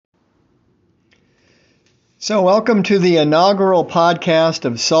So, welcome to the inaugural podcast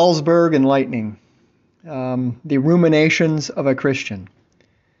of Salzburg and Lightning, the ruminations of a Christian.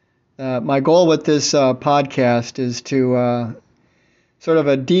 My goal with this podcast is to sort of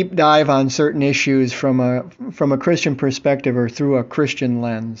a deep dive on certain issues from a Christian perspective or through a Christian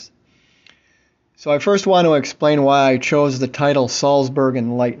lens. So I first want to explain why I chose the title Salzburg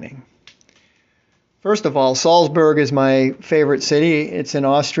and Lightning. First of all, Salzburg is my favorite city. It's in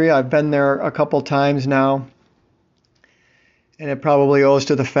Austria. I've been there a couple times now. And it probably owes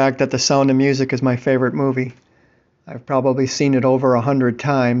to the fact that The Sound of Music is my favorite movie. I've probably seen it over 100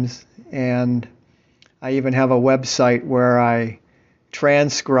 times. And I even have a website where I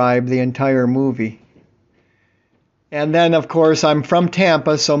transcribe the entire movie. And then, of course, I'm from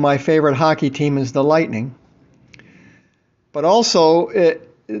Tampa, so my favorite hockey team is the Lightning. But also,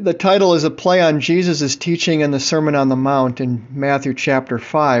 the title is a play on Jesus' teaching in the Sermon on the Mount in Matthew chapter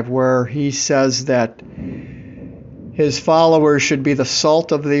 5, where he says that his followers should be the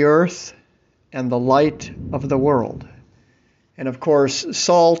salt of the earth and the light of the world. And of course,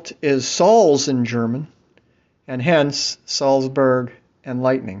 salt is Salz in German, and hence Salzburg and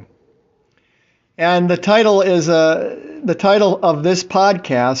Lightning. And the title of this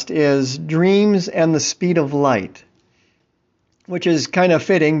podcast is Dreams and the Speed of Light, which is kind of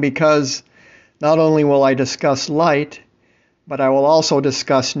fitting because not only will I discuss light, but I will also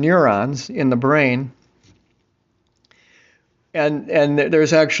discuss neurons in the brain. And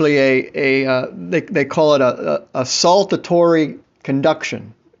there's actually they call it a saltatory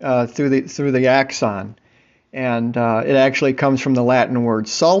conduction through the axon, and it actually comes from the Latin word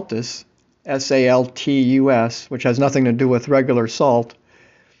saltus, S-A-L-T-U-S, which has nothing to do with regular salt,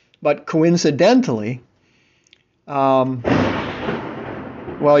 but coincidentally, well,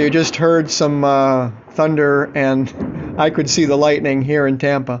 you just heard some thunder, and I could see the lightning here in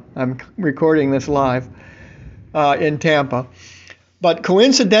Tampa. I'm recording this live. In Tampa. But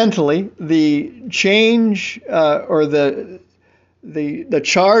coincidentally, the change or the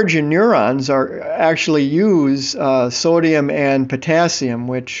charge in neurons are actually use sodium and potassium,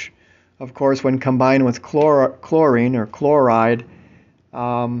 which, of course, when combined with chlorine or chloride,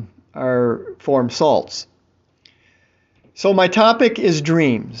 form salts. So my topic is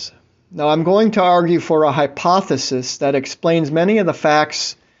dreams. Now I'm going to argue for a hypothesis that explains many of the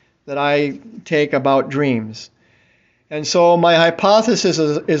facts that I take about dreams. And so my hypothesis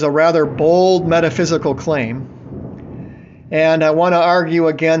is a rather bold metaphysical claim, and I want to argue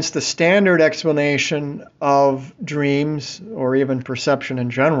against the standard explanation of dreams, or even perception in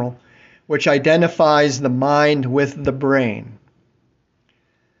general, which identifies the mind with the brain.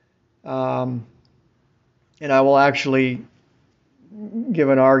 And I will actually give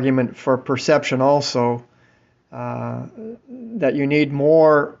an argument for perception also, that you need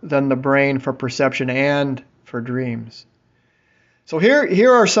more than the brain for perception and for dreams. So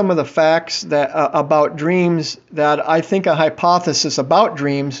here are some of the facts that about dreams that I think a hypothesis about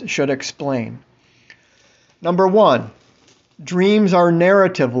dreams should explain. Number one, dreams are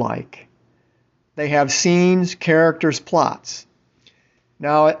narrative-like. They have scenes, characters, plots.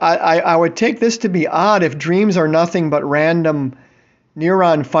 Now, I would take this to be odd if dreams are nothing but random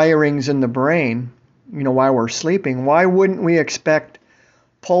neuron firings in the brain, while we're sleeping. Why wouldn't we expect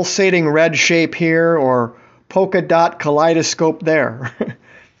pulsating red shape here or polka dot kaleidoscope there?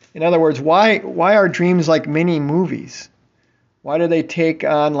 In other words, why are dreams like mini movies? Why do they take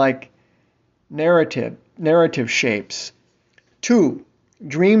on like narrative shapes? Two,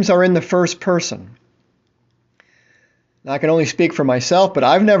 dreams are in the first person. Now, I can only speak for myself, but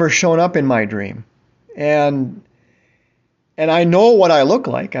I've never shown up in my dream. And I know what I look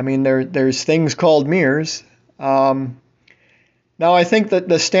like. I mean, there's things called mirrors. Now, I think that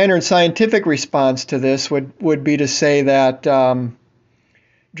the standard scientific response to this would be to say that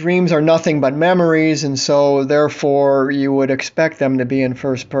dreams are nothing but memories, and so therefore you would expect them to be in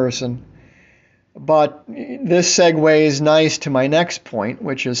first person. But this segues nice to my next point,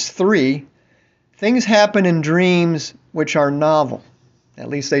 which is 3. Things happen in dreams which are novel. At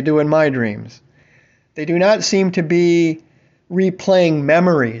least they do in my dreams. They do not seem to be replaying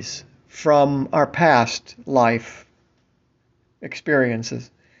memories from our past life experiences.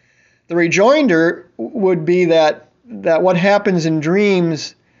 The rejoinder would be that what happens in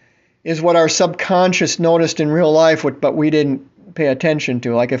dreams is what our subconscious noticed in real life, but we didn't pay attention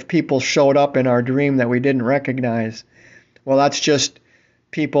to. Like if people showed up in our dream that we didn't recognize, well, that's just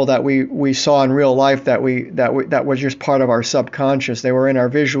people that we saw in real life that was just part of our subconscious. They were in our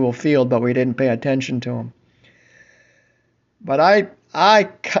visual field, but we didn't pay attention to them. But I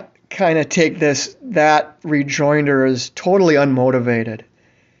kind of take that rejoinder as totally unmotivated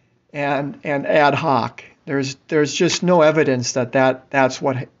and ad hoc. There's just no evidence that's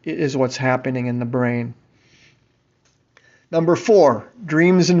what's happening in the brain. Number 4,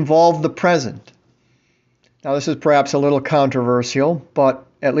 dreams involve the present. Now this is perhaps a little controversial, but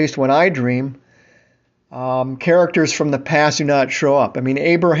at least when I dream, characters from the past do not show up. I mean,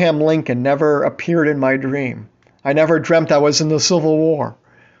 Abraham Lincoln never appeared in my dream. I never dreamt I was in the Civil War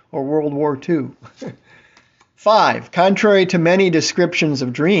or World War II. 5, contrary to many descriptions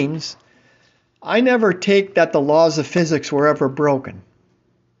of dreams, I never take that the laws of physics were ever broken.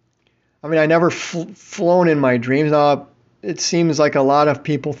 I mean, I never flown in my dreams. Now, it seems like a lot of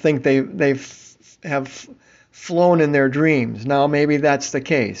people think they have flown in their dreams. Now, maybe that's the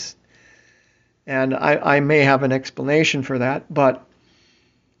case. And I may have an explanation for that, but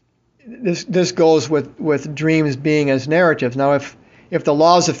this goes with dreams being as narratives. Now, if the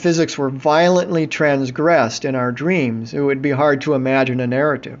laws of physics were violently transgressed in our dreams, it would be hard to imagine a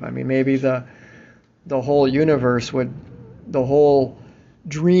narrative. I mean, maybe the whole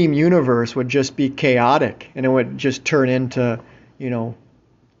dream universe would just be chaotic, and it would just turn into,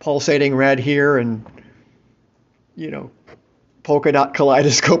 pulsating red here and, polka dot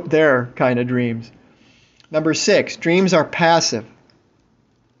kaleidoscope there kind of dreams. Number 6, dreams are passive.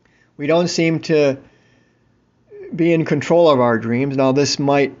 We don't seem to be in control of our dreams. Now, this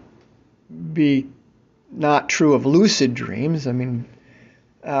might be not true of lucid dreams. I mean,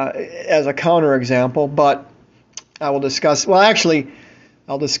 as a counterexample, but I'll discuss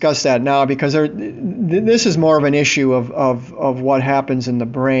that now, because this is more of an issue of what happens in the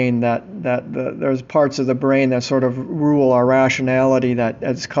brain, that there's parts of the brain that sort of rule our rationality,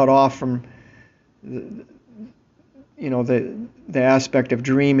 that's cut off from the aspect of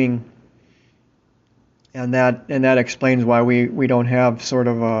dreaming, and that explains why we don't have sort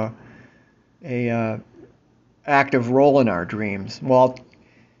of a active role in our dreams. Well,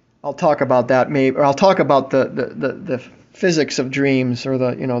 I'll talk about that maybe, or I'll talk about the physics of dreams, or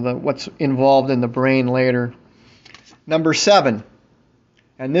the what's involved in the brain later. Number 7,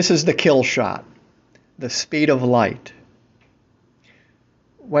 and this is the kill shot, the speed of light.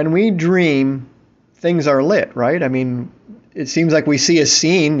 When we dream, things are lit, right? I mean, it seems like we see a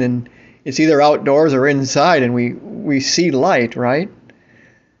scene and it's either outdoors or inside, and we see light, right?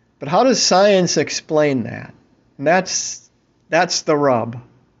 But how does science explain that? And that's the rub.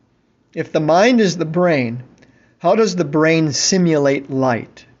 If the mind is the brain, how does the brain simulate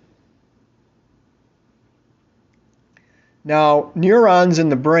light? Now, neurons in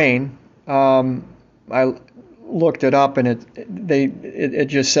the brain, I looked it up, and it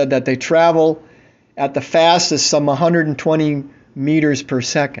just said that they travel at the fastest some 120 meters per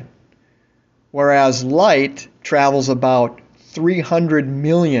second, whereas light travels about 300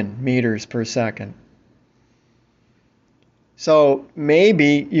 million meters per second. So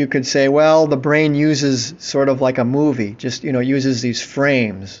maybe you could say, well, the brain uses sort of like a movie, just, uses these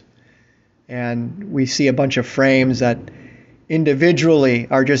frames. And we see a bunch of frames that individually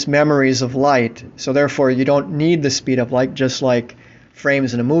are just memories of light. So therefore, you don't need the speed of light, just like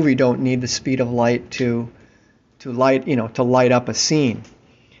frames in a movie don't need the speed of light to light up a scene.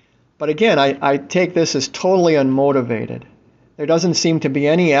 But again, I take this as totally unmotivated. There doesn't seem to be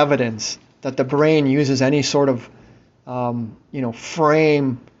any evidence that the brain uses any sort of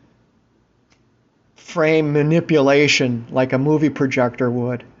frame manipulation like a movie projector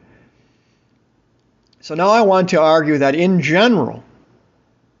would. So now I want to argue that in general,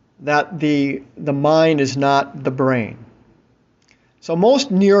 that the mind is not the brain. So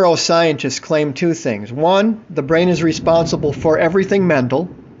most neuroscientists claim 2 things. 1, the brain is responsible for everything mental.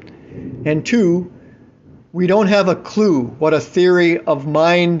 And 2, we don't have a clue what a theory of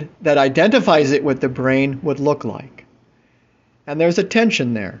mind that identifies it with the brain would look like. And there's a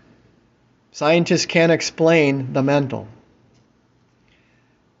tension there. Scientists can't explain the mental.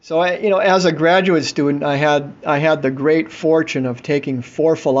 So, as a graduate student, I had the great fortune of taking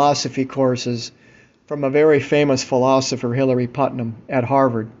 4 philosophy courses from a very famous philosopher, Hilary Putnam, at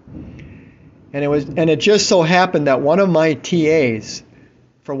Harvard. And it just so happened that one of my TAs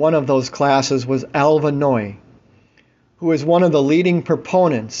for one of those classes was Alva Noy, who is one of the leading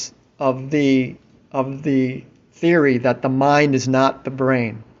proponents of the theory that the mind is not the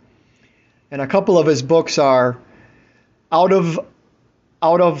brain. And a couple of his books are Out of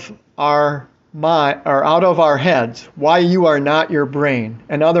Our Heads, Why You Are Not Your Brain,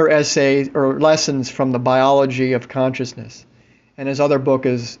 and other essays or lessons from the biology of consciousness. And his other book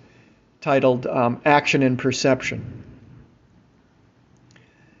is titled Action and Perception.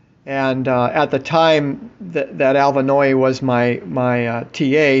 And at the time that Alva Noy was my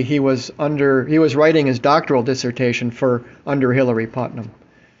TA, he was writing his doctoral dissertation under Hilary Putnam.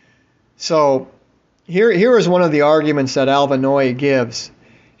 So here is one of the arguments that Alvanoy gives.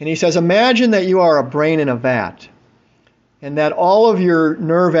 And he says, imagine that you are a brain in a vat, and that all of your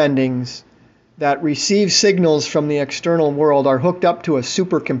nerve endings that receive signals from the external world are hooked up to a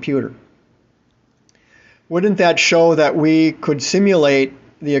supercomputer. Wouldn't that show that we could simulate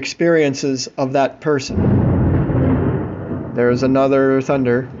the experiences of that person? There's another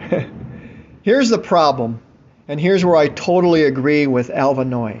thunder. Here's the problem, and here's where I totally agree with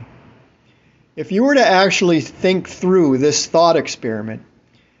Alvanoy. If you were to actually think through this thought experiment,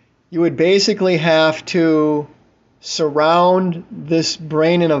 you would basically have to surround this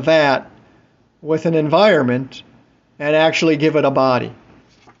brain in a vat with an environment and actually give it a body.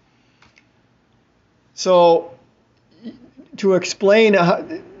 So to explain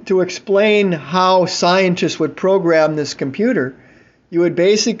how scientists would program this computer, you would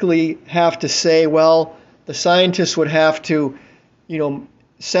basically have to say, well, the scientists would have to,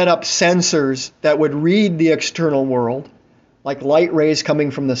 set up sensors that would read the external world, like light rays coming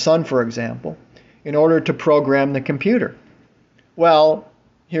from the sun, for example, in order to program the computer. Well,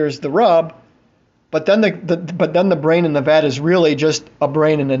 here's the rub, but then the brain in the vat is really just a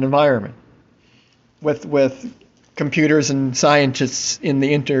brain in an environment with computers and scientists in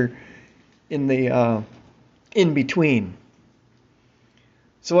between.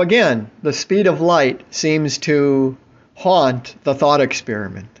 So again, the speed of light seems to haunt the thought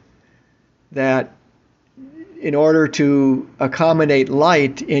experiment, that in order to accommodate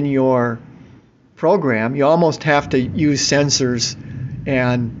light in your program, you almost have to use sensors,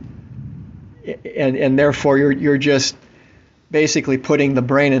 and therefore you're just basically putting the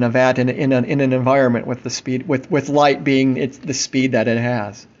brain in a vat in an environment with the speed with light being the speed that it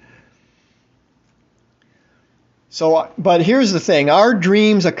has. So, but here's the thing: our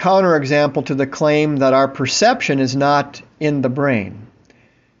dream's a counterexample to the claim that our perception is not in the brain.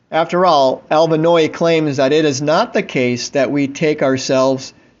 After all, Alvanoy claims that it is not the case that we take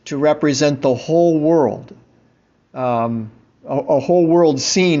ourselves to represent the whole world, a whole world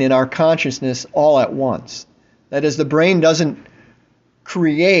scene in our consciousness all at once. That is, the brain doesn't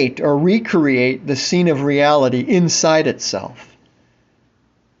create or recreate the scene of reality inside itself.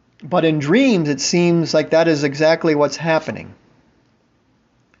 But in dreams, it seems like that is exactly what's happening.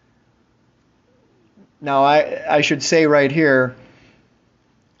 Now, I should say right here,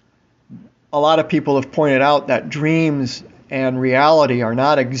 a lot of people have pointed out that dreams and reality are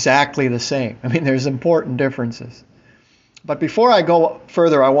not exactly the same. I mean, there's important differences. But before I go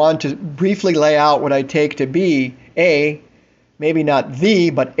further, I want to briefly lay out what I take to be maybe not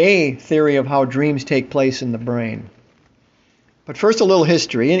but a theory of how dreams take place in the brain. But first, a little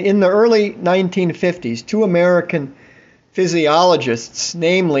history. In the early 1950s, two American physiologists,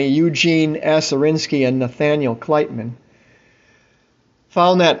 namely Eugene Aserinsky and Nathaniel Kleitman,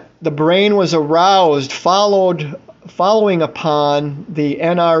 found that the brain was aroused following upon the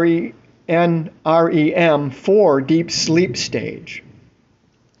NREM4 deep sleep stage.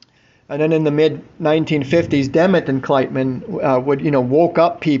 And then in the mid-1950s, Dement and Kleitman woke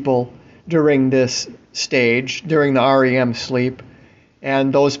up people during this stage, during the REM sleep,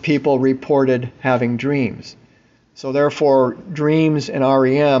 and those people reported having dreams. So therefore, dreams and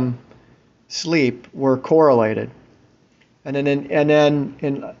REM sleep were correlated. And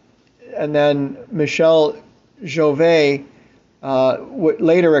then Michel Jouvet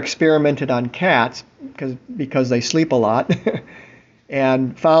later experimented on cats because they sleep a lot,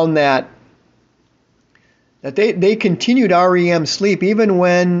 and found that they continued REM sleep even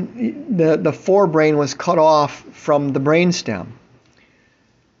when the forebrain was cut off from the brainstem.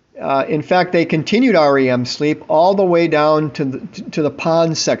 In fact, they continued REM sleep all the way down to the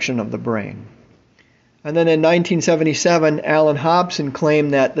pons section of the brain. And then in 1977, Alan Hobson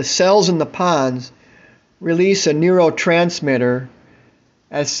claimed that the cells in the pons release a neurotransmitter,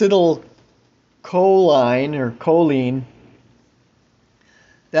 acetylcholine,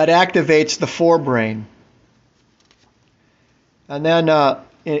 that activates the forebrain. And then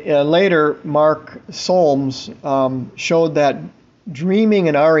later, Mark Solms showed that dreaming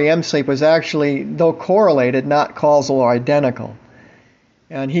and REM sleep was actually, though correlated, not causal or identical.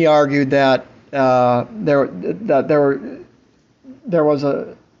 And he argued that there was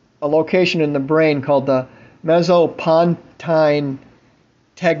a location in the brain called the mesopontine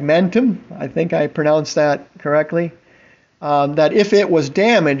tegmentum, I think I pronounced that correctly, that if it was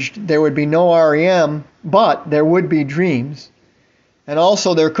damaged, there would be no REM, but there would be dreams. And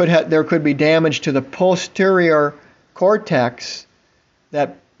also there could be damage to the posterior cortex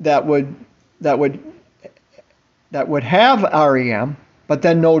that would have REM, but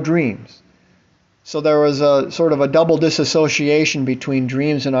then no dreams. So there was a sort of a double disassociation between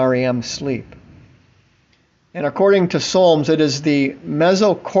dreams and REM sleep. And according to Solms, it is the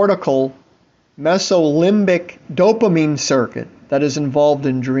mesocortical, mesolimbic dopamine circuit that is involved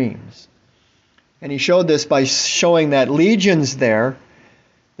in dreams. And he showed this by showing that lesions there,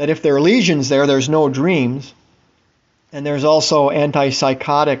 that if there are lesions there, there's no dreams. And there's also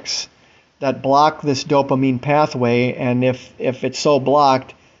antipsychotics that block this dopamine pathway, and if it's so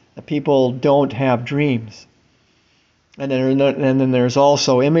blocked, the people don't have dreams. And then there's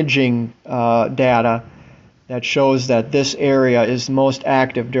also imaging data that shows that this area is most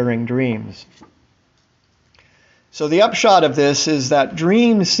active during dreams. So the upshot of this is that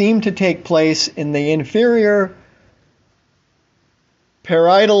dreams seem to take place in the inferior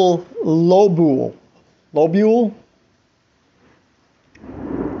parietal lobule.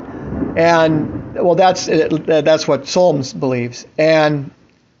 And well, that's what Solms believes, and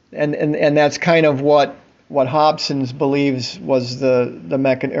that's kind of what Hobson's believes was the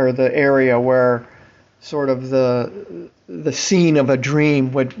area where sort of the scene of a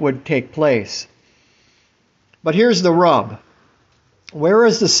dream would take place. But here's the rub. Where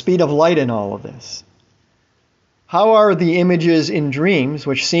is the speed of light in all of this? How are the images in dreams,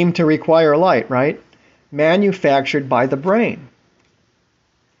 which seem to require light, right, manufactured by the brain?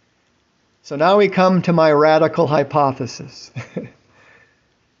 So now we come to my radical hypothesis.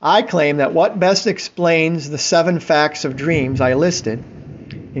 I claim that what best explains the 7 facts of dreams I listed,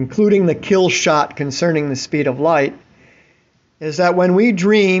 including the kill shot concerning the speed of light, is that when we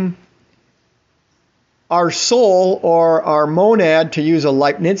dream, our soul, or our monad, to use a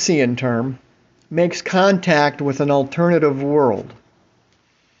Leibnizian term, makes contact with an alternative world.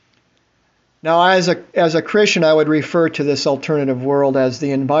 Now, as a Christian, I would refer to this alternative world as the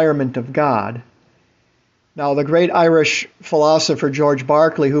environment of God. Now, the great Irish philosopher George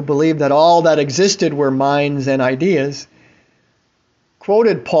Berkeley, who believed that all that existed were minds and ideas,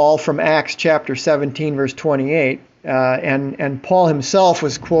 quoted Paul from Acts chapter 17, verse 28, and Paul himself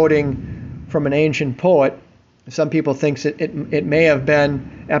was quoting from an ancient poet. Some people think it may have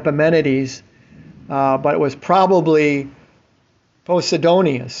been Epimenides, but it was probably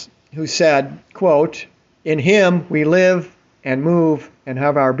Posidonius, who said, quote, "In him we live and move and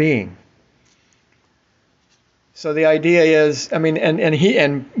have our being." So the idea is,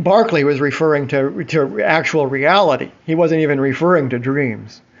 and Berkeley was referring to actual reality. He wasn't even referring to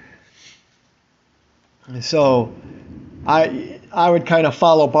dreams. So I would kind of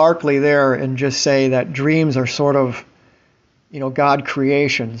follow Berkeley there and just say that dreams are sort of, God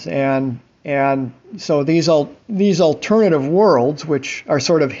creations, and so these alternative worlds, which are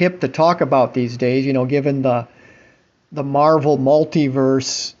sort of hip to talk about these days, given the Marvel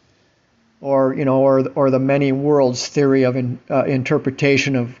multiverse, or the many worlds theory of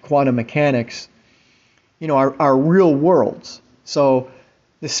interpretation of quantum mechanics, are real worlds. So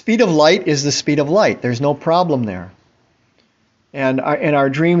the speed of light is the speed of light. There's no problem there. And our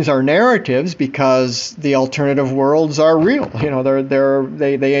dreams are narratives because the alternative worlds are real.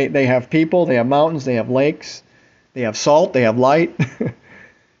 They have people, they have mountains, they have lakes, they have salt, they have light,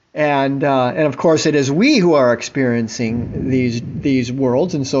 and of course it is we who are experiencing these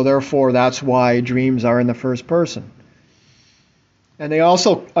worlds, and so therefore that's why dreams are in the first person. And they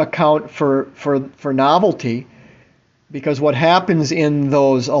also account for novelty, because what happens in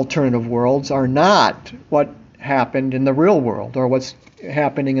those alternative worlds are not what happened in the real world, or what's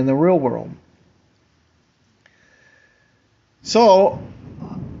happening in the real world. So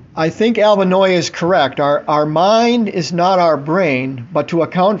I think Alvanoy is correct. Our mind is not our brain, but to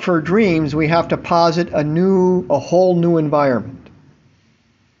account for dreams, we have to posit a whole new environment.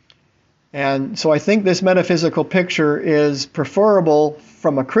 And so I think this metaphysical picture is preferable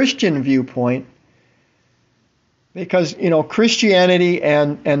from a Christian viewpoint, because, Christianity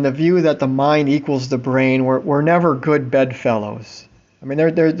and the view that the mind equals the brain were never good bedfellows. I mean,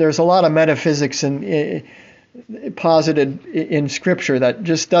 there's a lot of metaphysics posited in Scripture that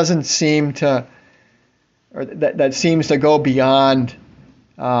just doesn't seem to, or that seems to go beyond,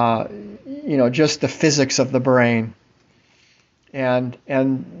 just the physics of the brain. And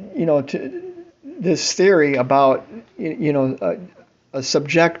to this theory about, a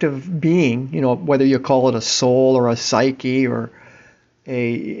subjective being, whether you call it a soul or a psyche or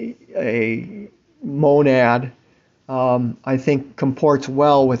a monad, I think comports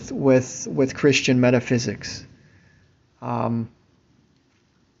well with Christian metaphysics. And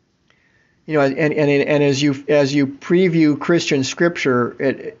as you preview Christian scripture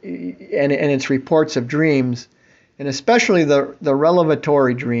and its reports of dreams, and especially the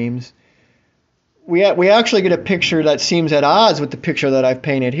revelatory dreams, we actually get a picture that seems at odds with the picture that I've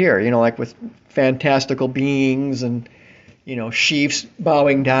painted here, like with fantastical beings and, chiefs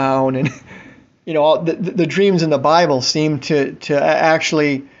bowing down the dreams in the Bible seem to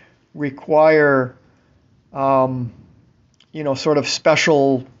actually require, sort of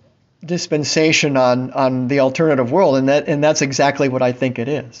special dispensation on the alternative world, and that's exactly what I think it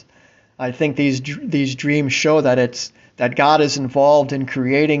is. I think these dreams show that God is involved in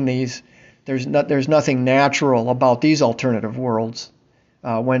creating these. There's nothing natural about these alternative worlds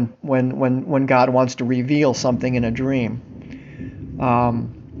when God wants to reveal something in a dream.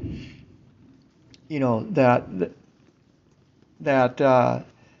 That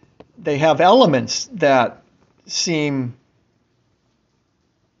they have elements that seem,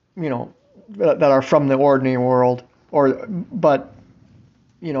 that are from the ordinary world, but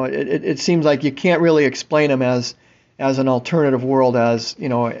it seems like you can't really explain them as an alternative world, as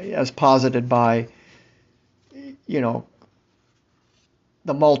posited by the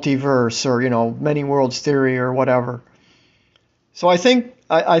multiverse or many worlds theory or whatever. So I think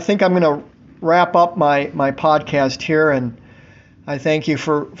I'm going to wrap up my podcast here, and I thank you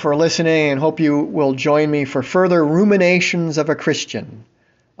for listening, and hope you will join me for further ruminations of a Christian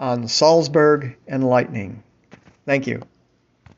on Salzburg and lightning. Thank you.